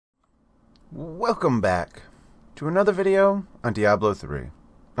Welcome back to another video on Diablo 3.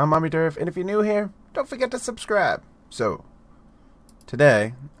 I'm Omniderf, and if you're new here, don't forget to subscribe. So,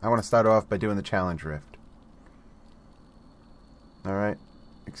 today, I want to start off by doing the challenge rift. Alright,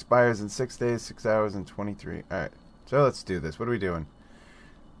 expires in 6 days, 6 hours, and 23. Alright, so let's do this. What are we doing?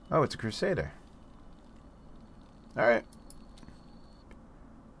 Oh, it's a Crusader. Alright.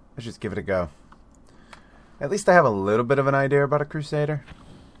 Let's just give it a go. At least I have a little bit of an idea about a Crusader.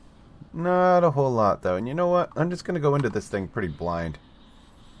 Not a whole lot, though. And you know what? I'm just going to go into this thing pretty blind.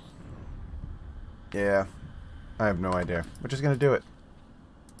 Yeah. I have no idea. We're just going to do it.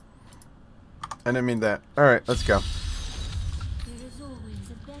 I didn't mean that. Alright, let's go.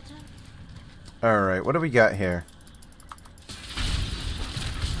 Alright, what do we got here?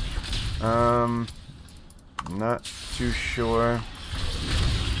 Not too sure.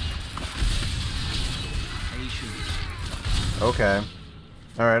 Okay.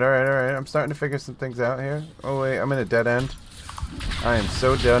 Alright. I'm starting to figure some things out here. Oh wait, I'm in a dead end. I am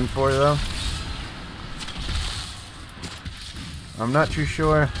so done for, though. I'm not too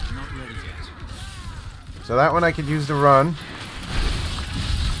sure. So that one I could use to run.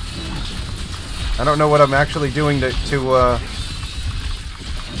 I don't know what I'm actually doing to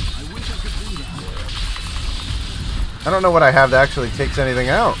I don't know what I have that actually takes anything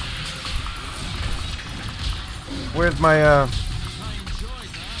out. Where's my,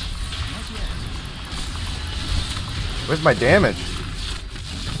 where's my damage?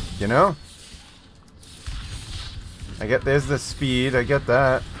 You know? There's the speed, I get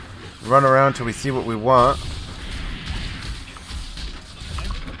that. Run around till we see what we want.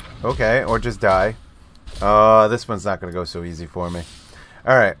 Okay, or just die. This one's not gonna go so easy for me.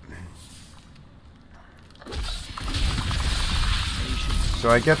 Alright. So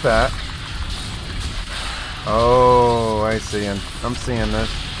I get that. Oh, I see. I'm seeing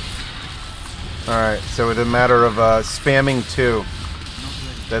this. Alright, so it's a matter of spamming 2.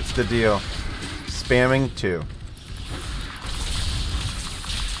 That's the deal. Spamming 2.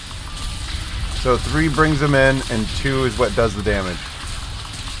 So 3 brings them in, and 2 is what does the damage.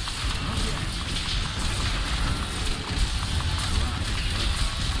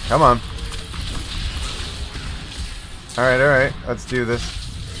 Come on. Alright, let's do this.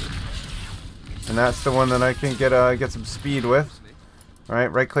 And that's the one that I can get some speed with.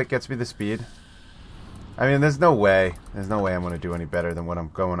 Alright, right click gets me the speed. I mean, there's no way I'm going to do any better than what I'm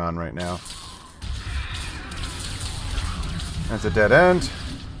going on right now. That's a dead end.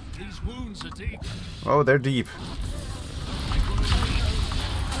 Oh, they're deep.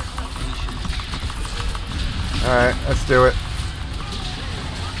 Alright, let's do it.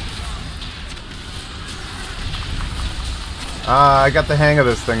 I got the hang of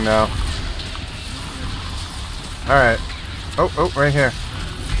this thing now. Alright. Oh, right here.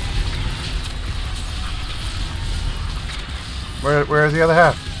 Where's the other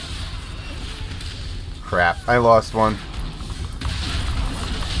half? Crap, I lost one.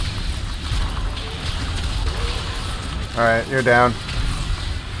 Alright, you're down.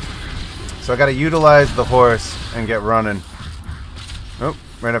 So I gotta utilize the horse and get running. Oh,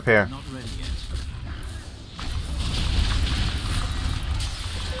 right up here.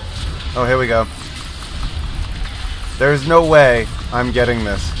 Oh, here we go. There's no way I'm getting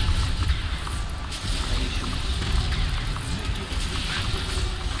this.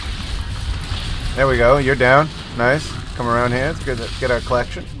 There we go. You're down. Nice. Come around here. It's good to get our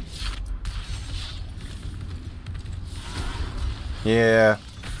collection. Yeah.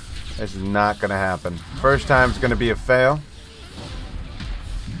 This is not going to happen. First time's going to be a fail.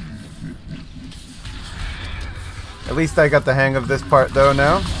 At least I got the hang of this part, though,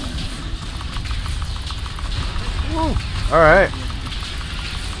 now. Alright.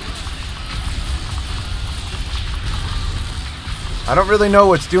 I don't really know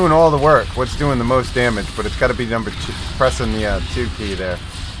what's doing all the work, what's doing the most damage, but it's got to be number 2, pressing the 2 key there.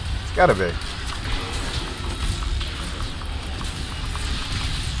 It's got to be.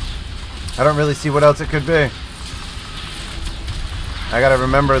 I don't really see what else it could be. I got to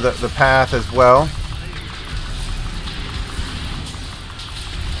remember the path as well.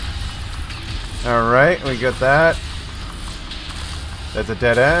 Alright, we got that. That's a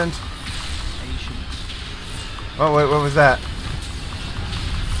dead end. Oh, wait, what was that?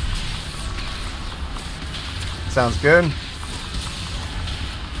 Sounds good.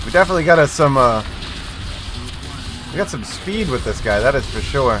 We definitely got we got some speed with this guy, that is for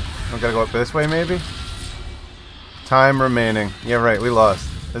sure. We gotta go up this way, maybe? Time remaining. Yeah, right, we lost.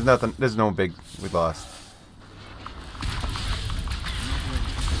 There's no big, we lost.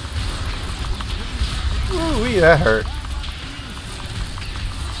 Ooh, that hurt.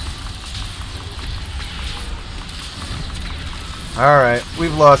 Alright,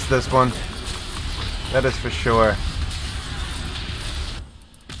 we've lost this one. That is for sure.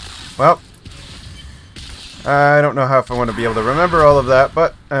 Well, I don't know how if I want to be able to remember all of that,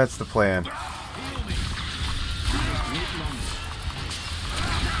 but that's the plan.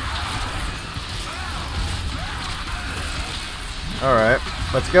 Alright,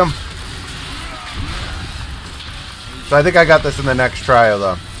 let's go. So I think I got this in the next trial,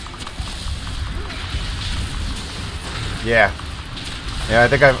 though. Yeah. Yeah, I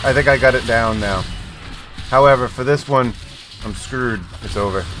think I got it down now. However, for this one, I'm screwed. It's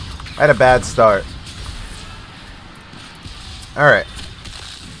over. I had a bad start. Alright.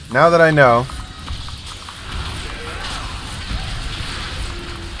 Now that I know.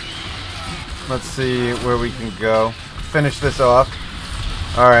 Let's see where we can go. Finish this off.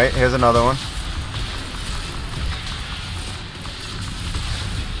 Alright, here's another one.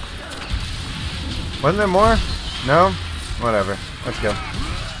 Wasn't there more? No? Whatever. Let's go.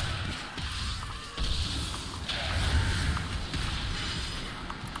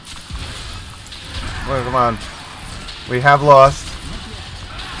 Well, come on. We have lost.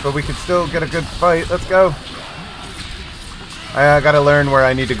 But we can still get a good fight. Let's go. I gotta learn where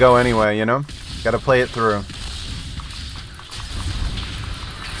I need to go anyway, you know? Gotta play it through.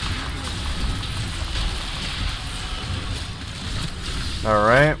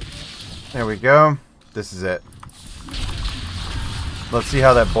 Alright. There we go. This is it. Let's see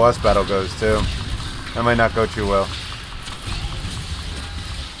how that boss battle goes, too. That might not go too well.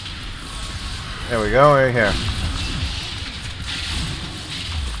 There we go, right here.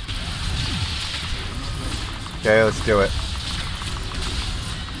 Okay, let's do it.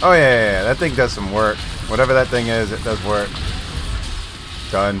 Oh, yeah, that thing does some work. Whatever that thing is, it does work.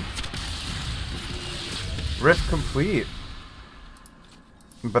 Done. Rift complete.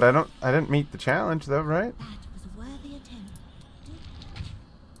 But I didn't meet the challenge though, right? That was a worthy attempt.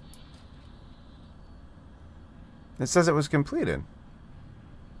 It says it was completed.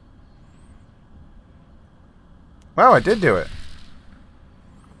 Wow, I did do it.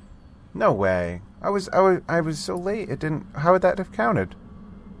 No way. I was so late. It didn't. How would that have counted?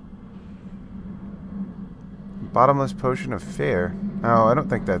 Bottomless potion of fear. Oh, I don't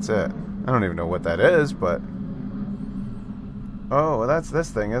think that's it. I don't even know what that is, but. Oh, well, that's this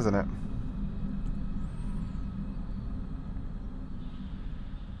thing, isn't it?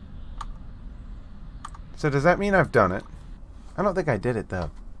 So does that mean I've done it? I don't think I did it,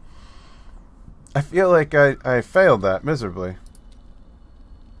 though. I feel like I failed that miserably.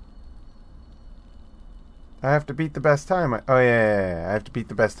 I have to beat the best time. Oh, yeah. I have to beat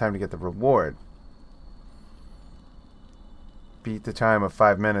the best time to get the reward. Beat the time of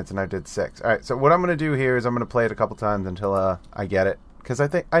 5 minutes, and I did 6. Alright, so what I'm going to do here is I'm going to play it a couple times until I get it. Because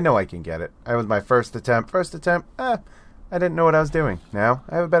I know I can get it. It was my first attempt. I didn't know what I was doing. Now,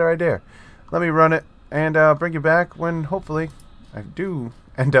 I have a better idea. Let me run it, and bring you back when, hopefully, I do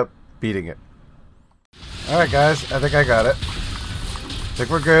end up beating it. Alright, guys. I think I got it. I think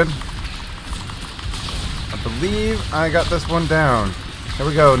we're good. I believe I got this one down. Here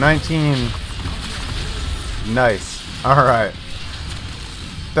we go. 19. Nice. Alright.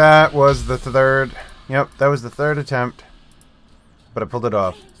 That was the third. Yep, that was the third attempt. But I pulled it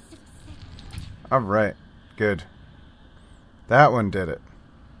off. Alright. Good. That one did it.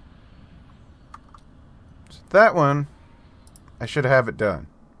 So that one, I should have it done.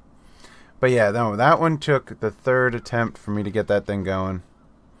 But yeah, no, that one took the third attempt for me to get that thing going.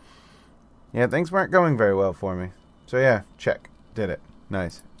 Yeah, things weren't going very well for me. So yeah, check. Did it.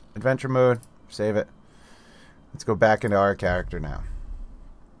 Nice. Adventure mode. Save it. Let's go back into our character now.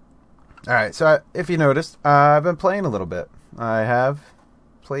 Alright, so if you noticed, I've been playing a little bit. I have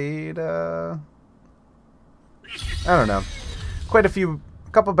played, I don't know, quite a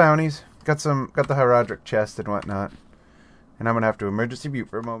couple bounties. Got the Herodric chest and whatnot. And I'm going to have to emergency mute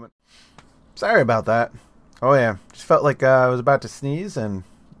for a moment. Sorry about that. Oh yeah, just felt like I was about to sneeze, and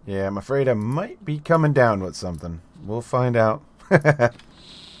yeah, I'm afraid I might be coming down with something. We'll find out.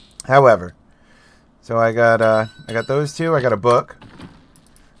 However, so I got those two. I got a book.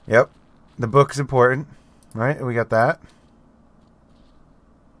 Yep. The book's important, right? We got that.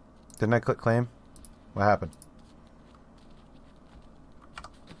 Didn't I click claim? What happened?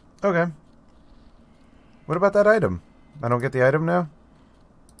 Okay. What about that item? I don't get the item now?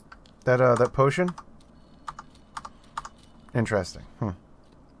 That potion? Interesting.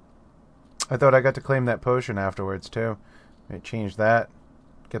 I thought I got to claim that potion afterwards, too. I change that.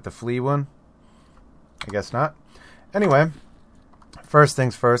 Get the flea one. I guess not. Anyway, first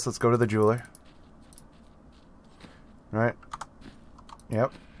things first, let's go to the jeweler. Alright.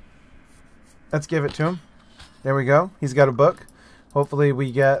 Yep. Let's give it to him. There we go. He's got a book. Hopefully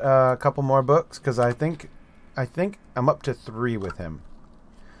we get a couple more books, because I think I'm up to 3 with him.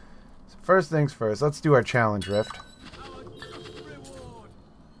 So first things first, let's do our challenge rift.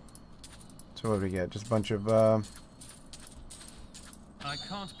 So what do we get? Just a bunch of I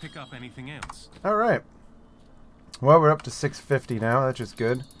can't pick up anything else. Alright. Well, we're up to 650 now. That's just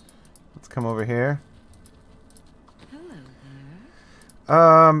good. Let's come over here. Hello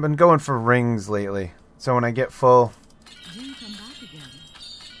there. Been going for rings lately. So when I get full, Do come back again.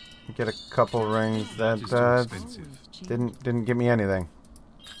 get a couple rings that Just too expensive. didn't give me anything.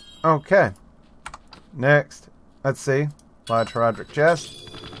 Okay. Next. Let's see. Large Heraldric chest.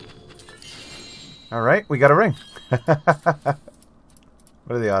 Alright, we got a ring. What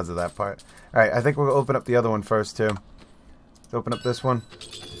are the odds of that part? Alright, I think we'll open up the other one first, too. Let's open up this one.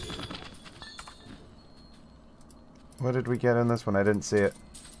 What did we get in this one? I didn't see it.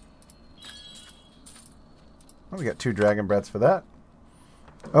 Oh, we got 2 dragon breaths for that.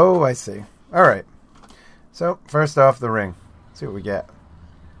 Oh, I see. Alright. So, first off, the ring. Let's see what we get.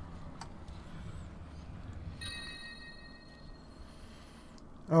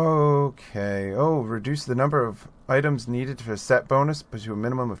 Okay. Oh, reduce the number of items needed for a set bonus to a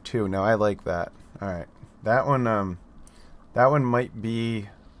minimum of 2. Now, I like that. Alright. That one might be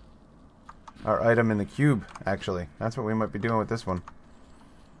our item in the cube, actually. That's what we might be doing with this one.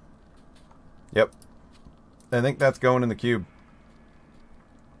 Yep. I think that's going in the cube.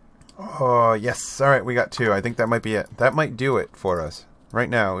 Oh, yes. Alright, we got 2. I think that might be it. That might do it for us. Right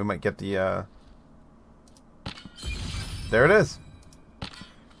now, we might get the, There it is.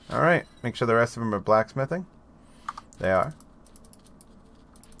 Alright, make sure the rest of them are blacksmithing. They are.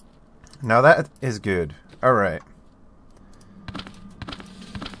 Now that is good. Alright.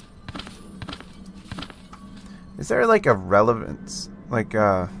 Is there like a relevance? Like,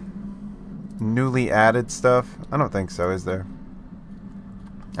 newly added stuff? I don't think so, is there?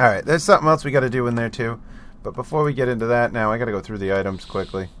 Alright, there's something else we gotta do in there too. But before we get into that now, I gotta go through the items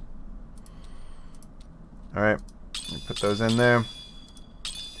quickly. Alright, put those in there.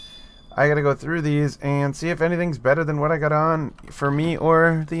 I gotta go through these and see if anything's better than what I got on for me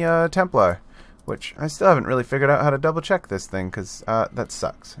or the Templar. Which, I still haven't really figured out how to double check this thing, because that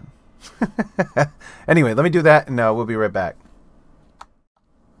sucks. Anyway, let me do that and we'll be right back.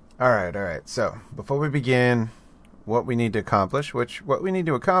 Alright, so, before we begin, what we need to accomplish, what we need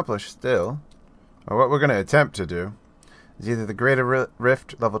to accomplish still, or what we're going to attempt to do, is either the Greater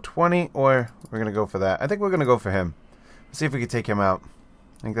Rift level 20, or we're going to go for that. I think we're going to go for him. Let's see if we can take him out.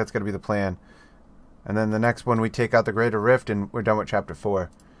 I think that's going to be the plan. And then the next one, we take out the Greater Rift, and we're done with Chapter 4.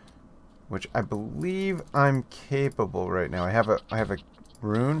 Which I believe I'm capable right now. I have a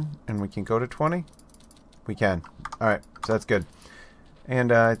rune, and we can go to 20? We can. Alright, so that's good.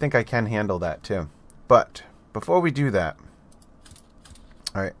 And I think I can handle that, too. But, before we do that,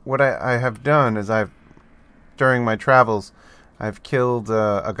 alright, what I have done is during my travels, I've killed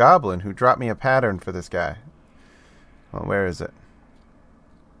a goblin who dropped me a pattern for this guy. Well, where is it?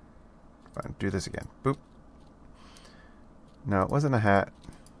 Fine, do this again. Boop. No, it wasn't a hat.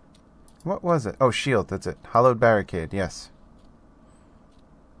 What was it? Oh, shield, that's it. Hollowed barricade, yes.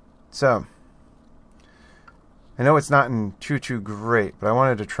 So, I know it's not in too great, but I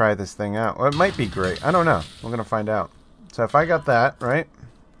wanted to try this thing out. Well, it might be great. I don't know. We're going to find out. So if I got that, right?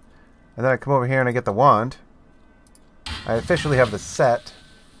 And then I come over here and I get the wand. I officially have the set.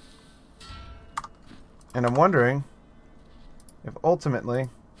 And I'm wondering if ultimately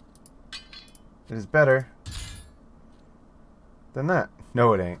it is better than that.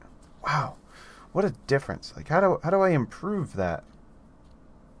 No, it ain't. Wow. What a difference. Like, how do I improve that?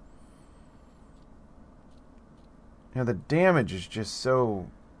 You know, the damage is just so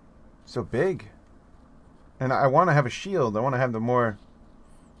big. And I want to have a shield. I want to have the more,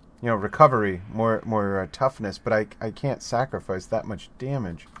 you know, recovery, more toughness, but I can't sacrifice that much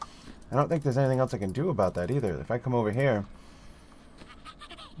damage. I don't think there's anything else I can do about that either. If I come over here,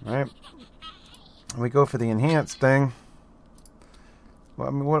 right, we go for the enhanced thing. Well,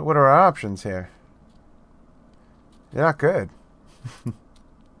 I mean, what are our options here? They're not good.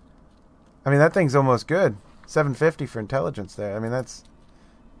 I mean, that thing's almost good. 750 for intelligence there. I mean, it's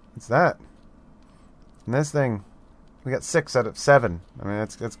that. And this thing, we got 6 out of 7. I mean,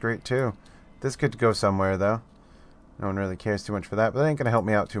 that's great too. This could go somewhere though. No one really cares too much for that, but that ain't gonna help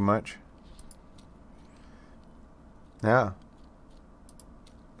me out too much. Yeah.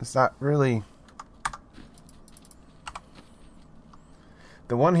 It's not really.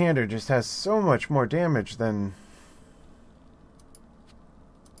 The one-hander just has so much more damage than.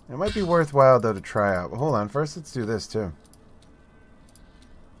 It might be worthwhile though to try out. But hold on, first let's do this too.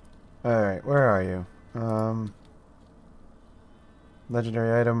 Alright, where are you?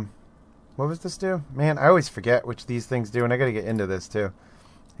 Legendary item. What was this do? Man, I always forget which these things do, and I gotta get into this too.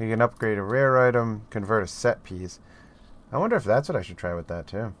 You can upgrade a rare item, convert a set piece. I wonder if that's what I should try with that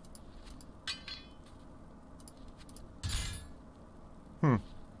too.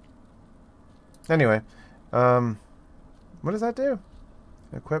 Anyway, what does that do?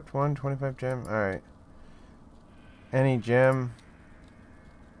 Equipped 125 gem. Alright. Any gem.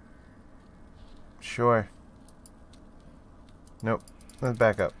 Sure. Nope. Let's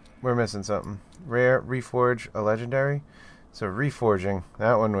back up. We're missing something. Rare, reforge a legendary. So reforging.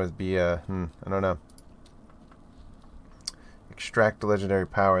 That one would be I don't know. Extract the legendary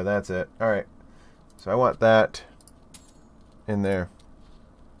power. That's it. Alright. So I want that in there.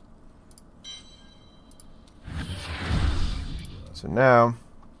 So now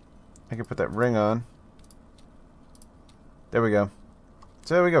I can put that ring on. There we go.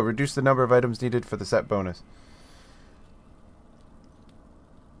 So there we go. Reduce the number of items needed for the set bonus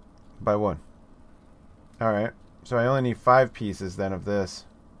by 1. Alright. So I only need 5 pieces then of this,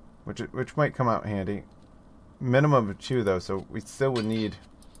 which might come out handy. Minimum of 2 though, so we still would need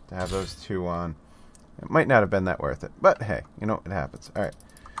to have those 2 on. It might not have been that worth it, but hey, you know, it happens. Alright.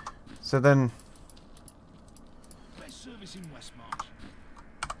 So then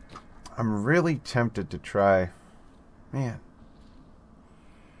I'm really tempted to try. Man.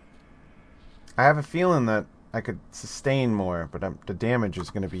 I have a feeling that I could sustain more, but the damage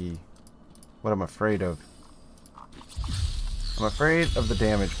is going to be what I'm afraid of. I'm afraid of the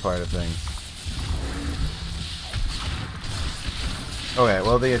damage part of things. Okay,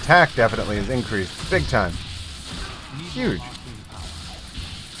 well the attack definitely has increased big time. Huge.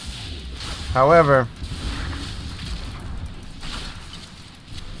 However,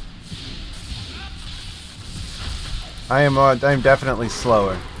 I'm definitely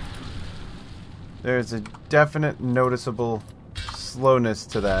slower. There's a definite noticeable slowness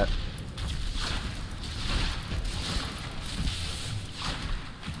to that.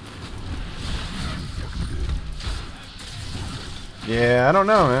 Yeah, I don't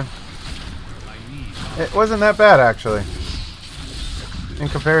know, man. It wasn't that bad, actually. In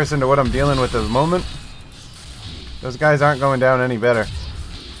comparison to what I'm dealing with at the moment, those guys aren't going down any better.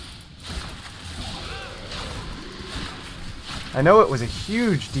 I know it was a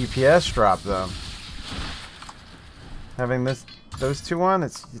huge DPS drop, though. Having those 2 on,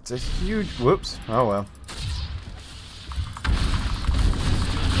 it's a huge... Whoops. Oh, well.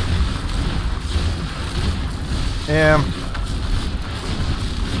 Yeah.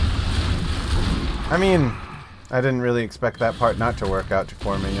 I mean, I didn't really expect that part not to work out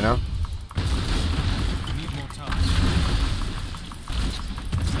for me, you know?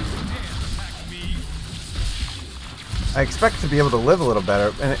 I expect to be able to live a little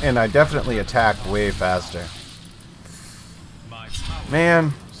better, and I definitely attack way faster.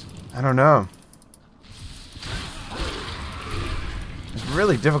 Man, I don't know. It's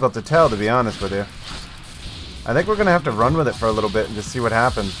really difficult to tell, to be honest with you. I think we're going to have to run with it for a little bit and just see what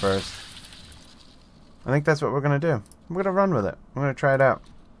happens first. I think that's what we're going to do. We're going to run with it. We're going to try it out.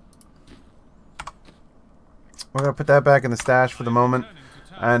 We're going to put that back in the stash for the moment.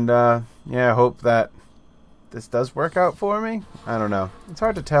 And, yeah, hope that this does work out for me. I don't know. It's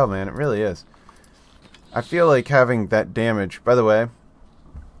hard to tell, man. It really is. I feel like having that damage... By the way...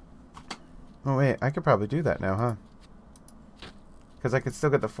 Oh, wait. I could probably do that now, huh? Because I could still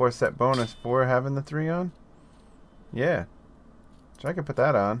get the 4 set bonus for having the 3 on? Yeah. So I could put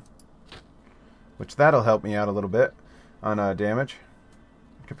that on. Which that'll help me out a little bit on damage.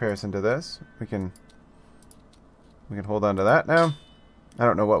 In comparison to this. We can hold on to that now. I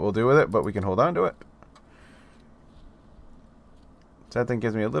don't know what we'll do with it, but we can hold on to it. So that thing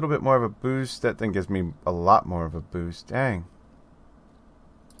gives me a little bit more of a boost. That thing gives me a lot more of a boost. Dang.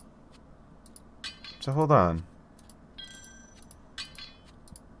 So hold on.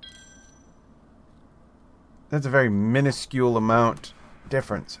 That's a very minuscule amount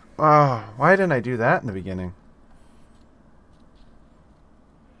difference. Oh, why didn't I do that in the beginning?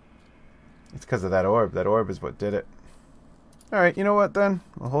 It's because of that orb. That orb is what did it. Alright, you know what then?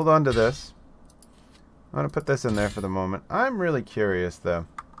 We'll hold on to this. I'm going to put this in there for the moment. I'm really curious, though.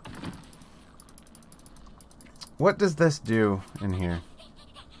 What does this do in here?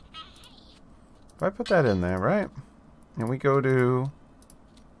 If I put that in there, right? And we go to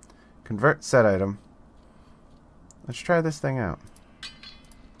convert set item. Let's try this thing out.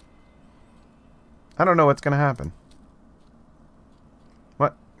 I don't know what's going to happen.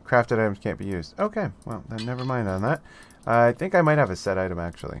 What? Crafted items can't be used. Okay, well, then never mind on that. I think I might have a set item,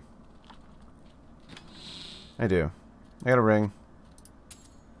 actually. I do. I got a ring.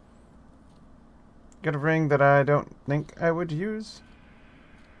 Got a ring that I don't think I would use.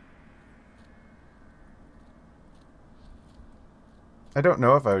 I don't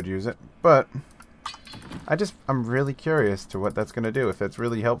know if I would use it, but I'm really curious to what that's going to do, if it's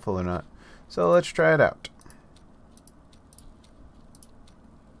really helpful or not. So let's try it out.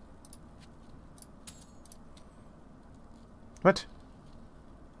 What?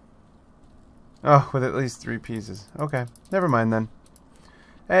 Oh, with at least 3 pieces. Okay, never mind then.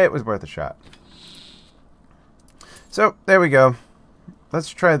 Hey, it was worth a shot. So, there we go. Let's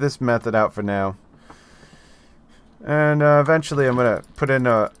try this method out for now. And eventually I'm going to put in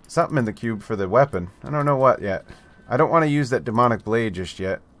something in the cube for the weapon. I don't know what yet. I don't want to use that demonic blade just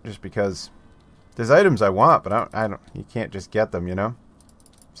yet, just because there's items I want, but I don't. You can't just get them, you know?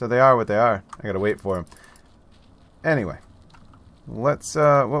 So they are what they are. I got to wait for them. Anyway. Let's,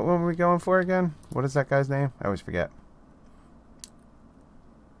 what were we going for again? What is that guy's name? I always forget.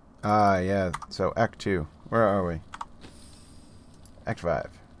 Yeah, so Act 2. Where are we? Act 5.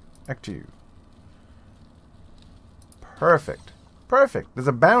 Act 2. Perfect. Perfect. There's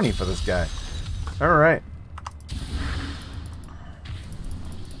a bounty for this guy. Alright.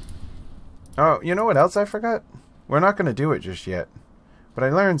 Oh, you know what else I forgot? We're not going to do it just yet. But I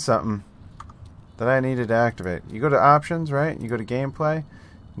learned something that I needed to activate. You go to options, right? You go to gameplay.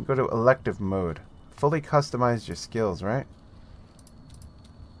 You go to elective mode. Fully customize your skills, right?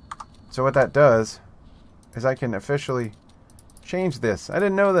 So what that does is I can officially change this. I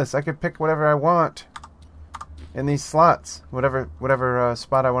didn't know this. I could pick whatever I want in these slots. Whatever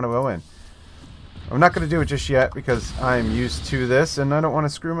spot I want to go in. I'm not going to do it just yet because I'm used to this and I don't want to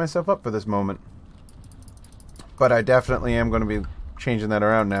screw myself up for this moment. But I definitely am going to be changing that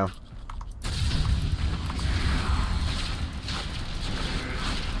around now.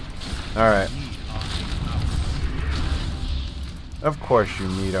 Alright. Of course you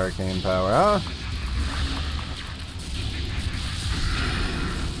need arcane power, huh?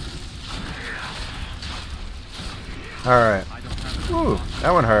 Alright. Ooh,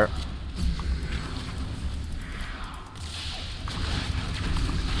 that one hurt.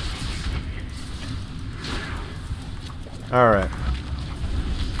 Alright.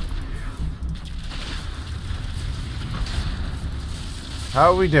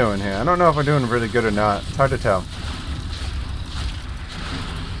 How are we doing here? I don't know if we're doing really good or not. It's hard to tell.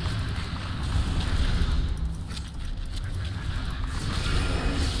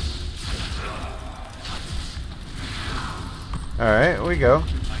 Alright, here we go.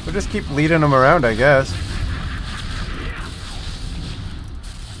 We'll just keep leading them around, I guess.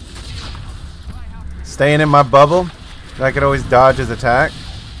 Staying in my bubble. I could always dodge his attack.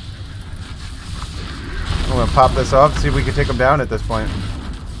 I'm gonna pop this off, see if we can take him down at this point.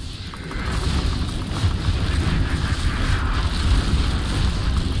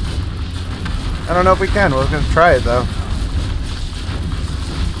 I don't know if we can. We're gonna try it though.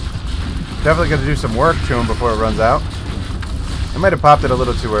 Definitely gonna do some work to him before it runs out. I might have popped it a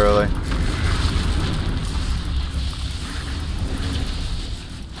little too early.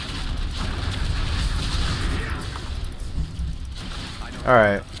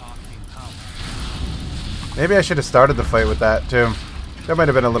 Alright. Maybe I should have started the fight with that too. That might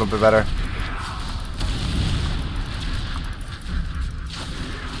have been a little bit better.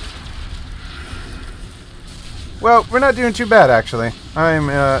 Well, we're not doing too bad actually. I'm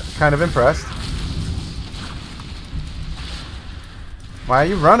kind of impressed. Why are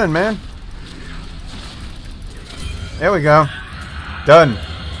you running, man? There we go. Done.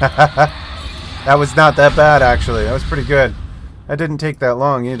 That was not that bad actually. That was pretty good. That didn't take that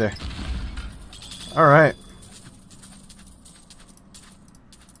long either. Alright.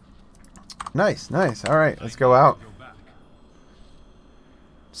 Nice, nice. Alright, let's go out.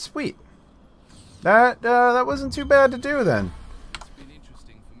 Sweet. That wasn't too bad to do then.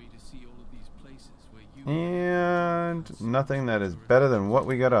 And nothing that is better than what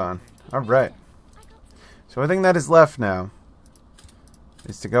we got on. Alright. So everything that is left now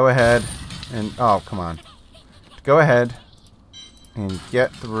is to go ahead and... Oh, come on. To go ahead and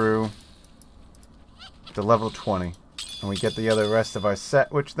get through to level 20. And we get the other rest of our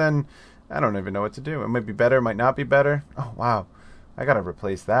set, which then I don't even know what to do. It might be better, it might not be better. Oh, wow. I gotta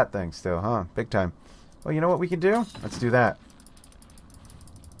replace that thing still, huh? Big time. Well, you know what we can do? Let's do that.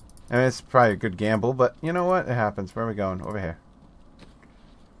 I mean, it's probably a good gamble, but you know what? It happens. Where are we going? Over here.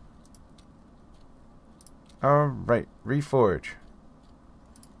 Alright. Reforge.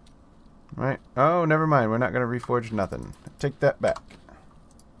 Right. Oh, never mind. We're not going to reforge nothing. Take that back.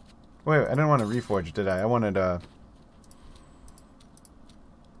 Wait, I didn't want to reforge, did I? I wanted to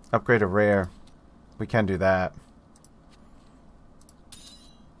upgrade a rare. We can do that.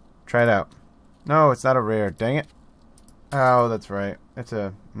 Try it out. No, it's not a rare. Dang it. Oh, that's right. It's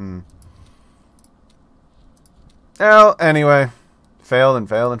a... Well, anyway. Fail and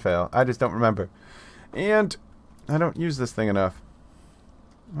fail and fail. I just don't remember. And I don't use this thing enough.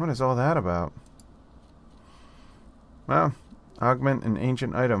 What is all that about? Well, augment an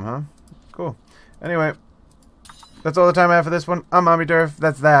ancient item, huh? Cool. Anyway, that's all the time I have for this one. I'm Omniderf.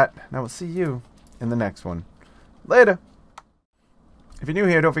 That's that. And I will see you in the next one. Later. If you're new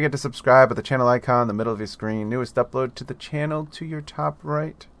here, don't forget to subscribe at the channel icon in the middle of your screen. Newest upload to the channel to your top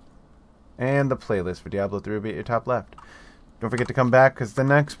right. And the playlist for Diablo 3 will be at your top left. Don't forget to come back, because the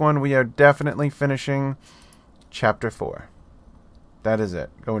next one we are definitely finishing Chapter 4. That is it.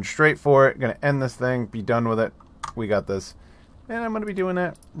 Going straight for it. Going to end this thing. Be done with it. We got this. And I'm going to be doing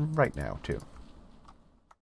that right now, too.